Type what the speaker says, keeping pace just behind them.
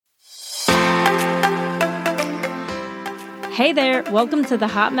Hey there, welcome to the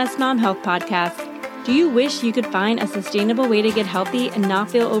Hot Mess Mom Health Podcast. Do you wish you could find a sustainable way to get healthy and not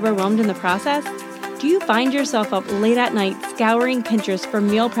feel overwhelmed in the process? Do you find yourself up late at night scouring Pinterest for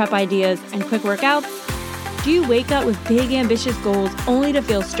meal prep ideas and quick workouts? Do you wake up with big ambitious goals only to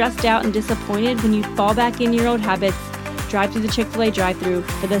feel stressed out and disappointed when you fall back into your old habits, drive through the Chick-fil-A drive-thru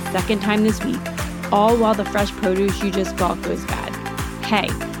for the second time this week, all while the fresh produce you just bought goes bad? Hey,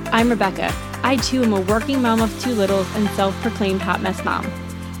 I'm Rebecca. I too am a working mom of two littles and self-proclaimed hot mess mom.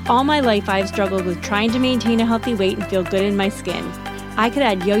 All my life I've struggled with trying to maintain a healthy weight and feel good in my skin. I could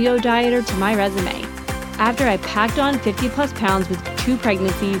add yo-yo dieter to my resume. After I packed on 50 plus pounds with 2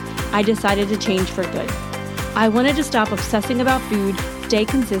 pregnancies, I decided to change for good. I wanted to stop obsessing about food, stay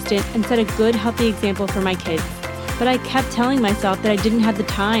consistent, and set a good, healthy example for my kids. But I kept telling myself that I didn't have the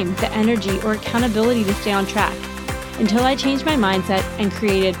time, the energy, or accountability to stay on track, until I changed my mindset and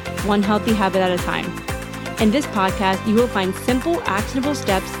created one healthy habit at a time. In this podcast, you will find simple, actionable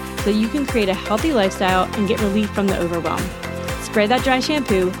steps so you can create a healthy lifestyle and get relief from the overwhelm. Spray that dry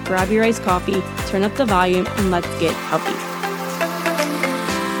shampoo, grab your iced coffee, turn up the volume, and let's get healthy.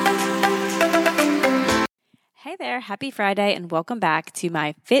 Hey there, happy Friday, and welcome back to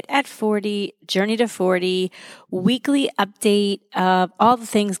my Fit at 40 Journey to 40 weekly update of all the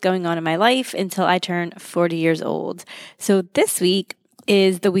things going on in my life until I turn 40 years old. So this week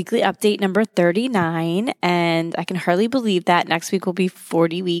is the weekly update number 39, and I can hardly believe that next week will be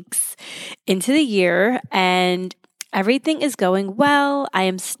 40 weeks into the year, and everything is going well. I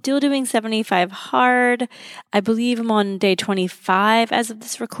am still doing 75 hard. I believe I'm on day 25 as of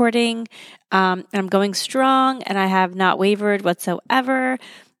this recording. I'm going strong and I have not wavered whatsoever.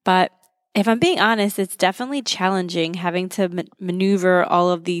 But if I'm being honest, it's definitely challenging having to maneuver all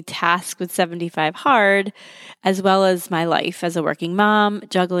of the tasks with 75 hard, as well as my life as a working mom,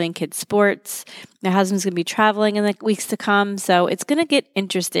 juggling kids' sports. My husband's going to be traveling in the weeks to come, so it's going to get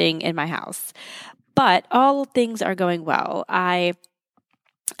interesting in my house. But all things are going well. I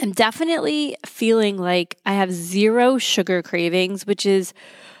am definitely feeling like I have zero sugar cravings, which is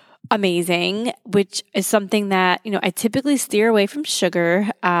amazing, which is something that, I typically steer away from sugar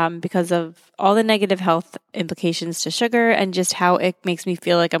because of all the negative health implications to sugar and just how it makes me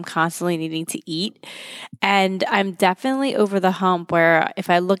feel like I'm constantly needing to eat. And I'm definitely over the hump where if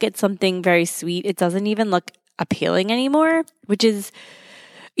I look at something very sweet, it doesn't even look appealing anymore, which is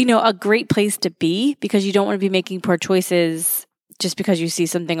a great place to be because you don't want to be making poor choices just because you see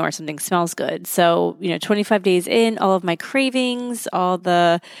something or something smells good. So, 25 days in, all of my cravings, all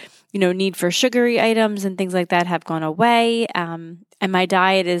the, need for sugary items and things like that have gone away. And my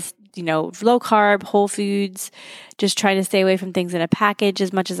diet is, low carb, whole foods, just trying to stay away from things in a package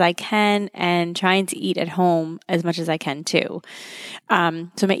as much as I can and trying to eat at home as much as I can too.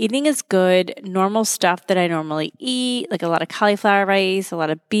 So my eating is good, normal stuff that I normally eat, like a lot of cauliflower rice, a lot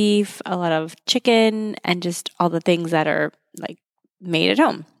of beef, a lot of chicken, and just all the things that are like made at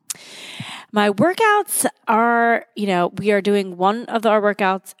home. My workouts are, we are doing one of our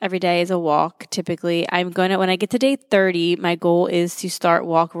workouts every day is a walk. Typically, when I get to day 30, my goal is to start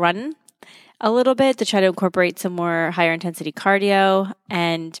walk run a little bit to try to incorporate some more higher intensity cardio.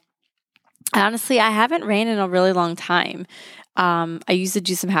 And honestly, I haven't ran in a really long time. I used to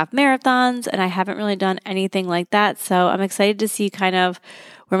do some half marathons and I haven't really done anything like that. So I'm excited to see kind of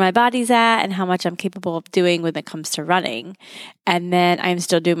where my body's at and how much I'm capable of doing when it comes to running. And then I'm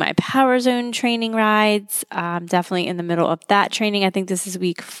still doing my Power Zone training rides. I'm definitely in the middle of that training. I think this is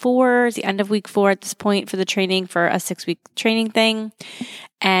week 4, it's the end of week 4 at this point for the training for a 6-week training thing.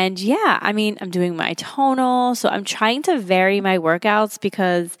 And I'm doing my tonal. So I'm trying to vary my workouts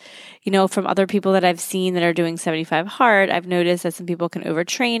because, from other people that I've seen that are doing 75 hard, I've noticed that some people can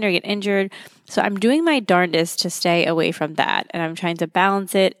overtrain or get injured. So I'm doing my darndest to stay away from that. And I'm trying to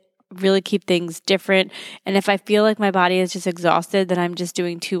balance it, really keep things different. And if I feel like my body is just exhausted, then I'm just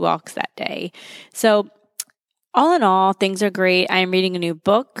doing 2 walks that day. So all in all, things are great. I am reading a new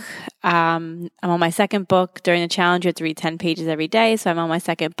book. I'm on my second book. During the challenge, you have to read 10 pages every day. So I'm on my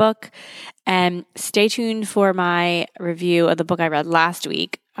second book. And stay tuned for my review of the book I read last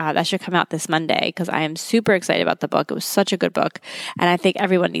week. That should come out this Monday because I am super excited about the book. It was such a good book. And I think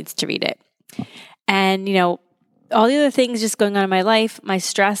everyone needs to read it. And, all the other things just going on in my life, my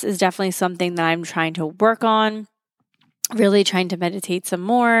stress is definitely something that I'm trying to work on. Really trying to meditate some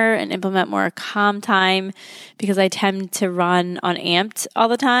more and implement more calm time because I tend to run on amped all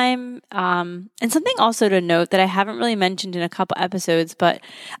the time. And something also to note that I haven't really mentioned in a couple episodes, but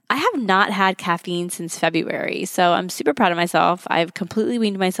I have not had caffeine since February. So I'm super proud of myself. I've completely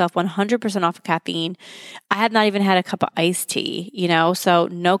weaned myself 100% off of caffeine. I have not even had a cup of iced tea, so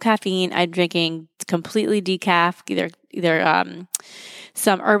no caffeine. I'm drinking completely decaf, either either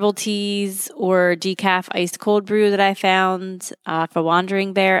some herbal teas or decaf iced cold brew that I found for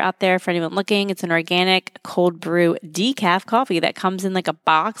Wandering Bear out there. For anyone looking, it's an organic cold brew decaf coffee that comes in like a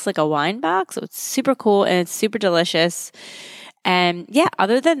box, like a wine box. So it's super cool and it's super delicious. And yeah,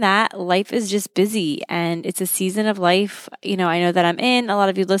 other than that, life is just busy and it's a season of life. I know that I'm in. A lot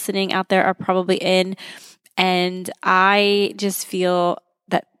of you listening out there are probably in. And I just feel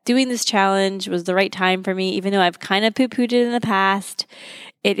that doing this challenge was the right time for me, even though I've kind of poo-pooed it in the past.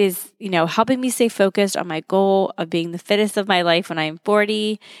 It is, helping me stay focused on my goal of being the fittest of my life when I'm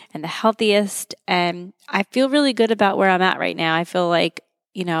 40 and the healthiest. And I feel really good about where I'm at right now. I feel like,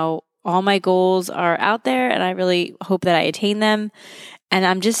 all my goals are out there and I really hope that I attain them. And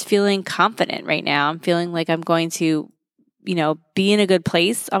I'm just feeling confident right now. I'm feeling like I'm going to, be in a good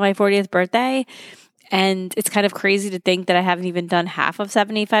place on my 40th birthday. And it's kind of crazy to think that I haven't even done half of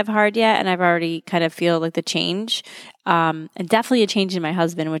 75 hard yet. And I've already kind of feel like the change, and definitely a change in my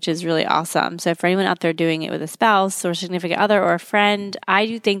husband, which is really awesome. So for anyone out there doing it with a spouse or significant other or a friend, I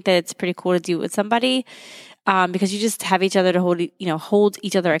do think that it's pretty cool to do it with somebody, because you just have each other to hold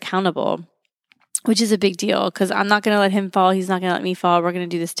each other accountable, which is a big deal because I'm not going to let him fall. He's not going to let me fall. We're going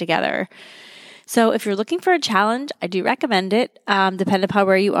to do this together. So if you're looking for a challenge, I do recommend it. Depending upon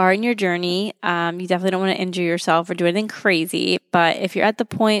where you are in your journey, you definitely don't want to injure yourself or do anything crazy. But if you're at the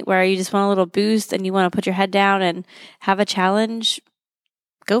point where you just want a little boost and you want to put your head down and have a challenge,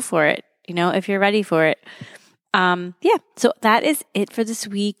 go for it, if you're ready for it. So that is it for this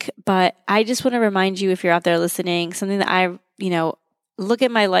week. But I just want to remind you, if you're out there listening, something that I, look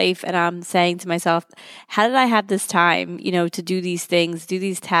at my life and I'm saying to myself, how did I have this time, to do these things, do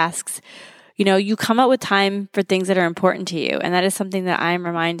these tasks? You come up with time for things that are important to you. And that is something that I'm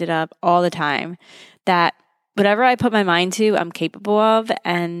reminded of all the time, that whatever I put my mind to, I'm capable of,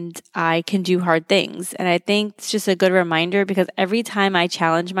 and I can do hard things. And I think it's just a good reminder because every time I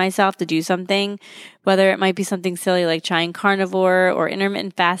challenge myself to do something, whether it might be something silly like trying carnivore or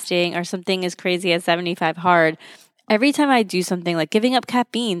intermittent fasting or something as crazy as 75 hard, every time I do something like giving up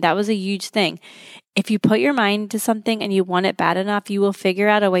caffeine, that was a huge thing. If you put your mind to something and you want it bad enough, you will figure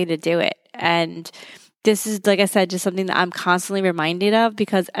out a way to do it. And this is, like I said, just something that I'm constantly reminded of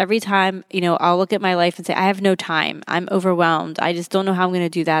because every time, I'll look at my life and say, I have no time. I'm overwhelmed. I just don't know how I'm going to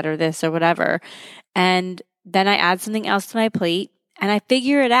do that or this or whatever. And then I add something else to my plate and I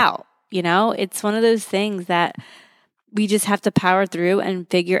figure it out. It's one of those things that we just have to power through and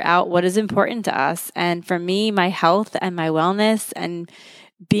figure out what is important to us. And for me, my health and my wellness and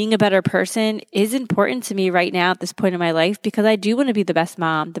being a better person is important to me right now at this point in my life because I do want to be the best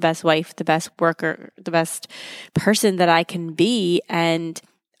mom, the best wife, the best worker, the best person that I can be. And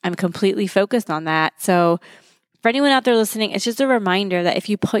I'm completely focused on that. So for anyone out there listening, it's just a reminder that if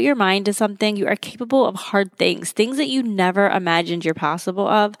you put your mind to something, you are capable of hard things that you never imagined you're possible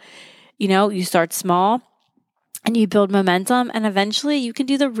of. You start small and you build momentum and eventually you can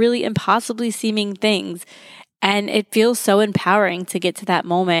do the really impossibly seeming things. And it feels so empowering to get to that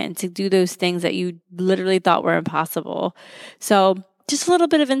moment and to do those things that you literally thought were impossible. So just a little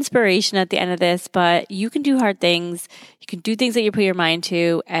bit of inspiration at the end of this, but you can do hard things. You can do things that you put your mind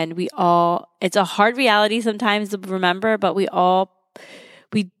to. And it's a hard reality sometimes to remember, but we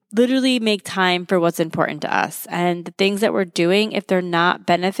literally make time for what's important to us. And the things that we're doing, if they're not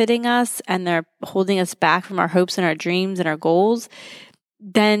benefiting us and they're holding us back from our hopes and our dreams and our goals,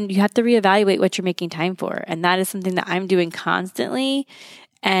 then you have to reevaluate what you're making time for. And that is something that I'm doing constantly.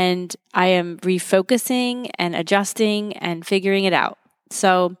 And I am refocusing and adjusting and figuring it out.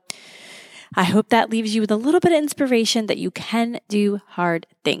 So I hope that leaves you with a little bit of inspiration that you can do hard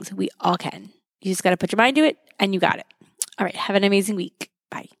things. We all can. You just got to put your mind to it and you got it. All right. Have an amazing week.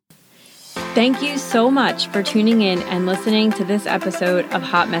 Bye. Thank you so much for tuning in and listening to this episode of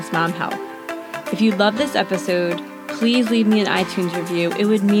Hot Mess Mom Health. If you love this episode, please leave me an iTunes review. It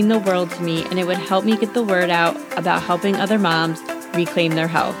would mean the world to me and it would help me get the word out about helping other moms reclaim their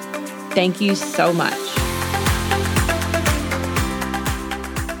health. Thank you so much.